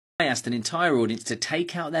I asked an entire audience to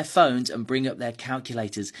take out their phones and bring up their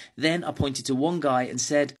calculators. Then I pointed to one guy and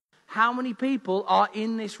said, how many people are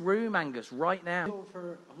in this room, Angus, right now?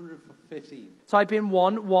 For 115. Type in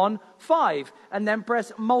 115 and then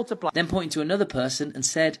press multiply. Then pointing to another person and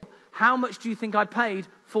said, how much do you think I paid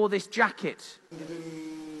for this jacket?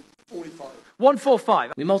 45.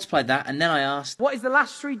 145. We multiplied that, and then I asked, what is the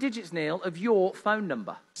last 3 digits, Neil, of your phone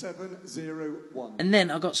number? 701. and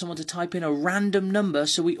then I got someone to type in a random number,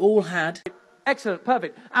 so we all had... Excellent,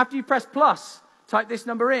 perfect. After you press plus, type this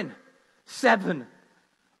number in. 7,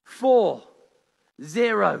 4,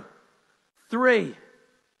 0, 3,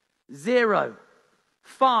 0,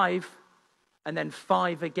 5, and then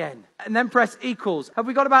 5 again. And then press equals. Have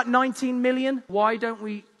we got about 19 million? Why don't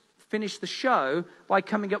we finish the show by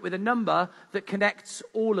coming up with a number that connects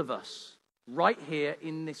all of us right here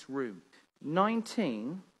in this room?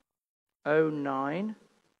 1909,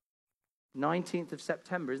 19th of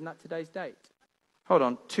September. Isn't that today's date? Hold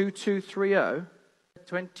on. 2230,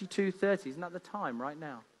 2230. Isn't that the time right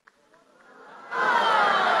now?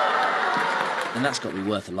 And that's got to be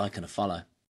worth a like and a follow.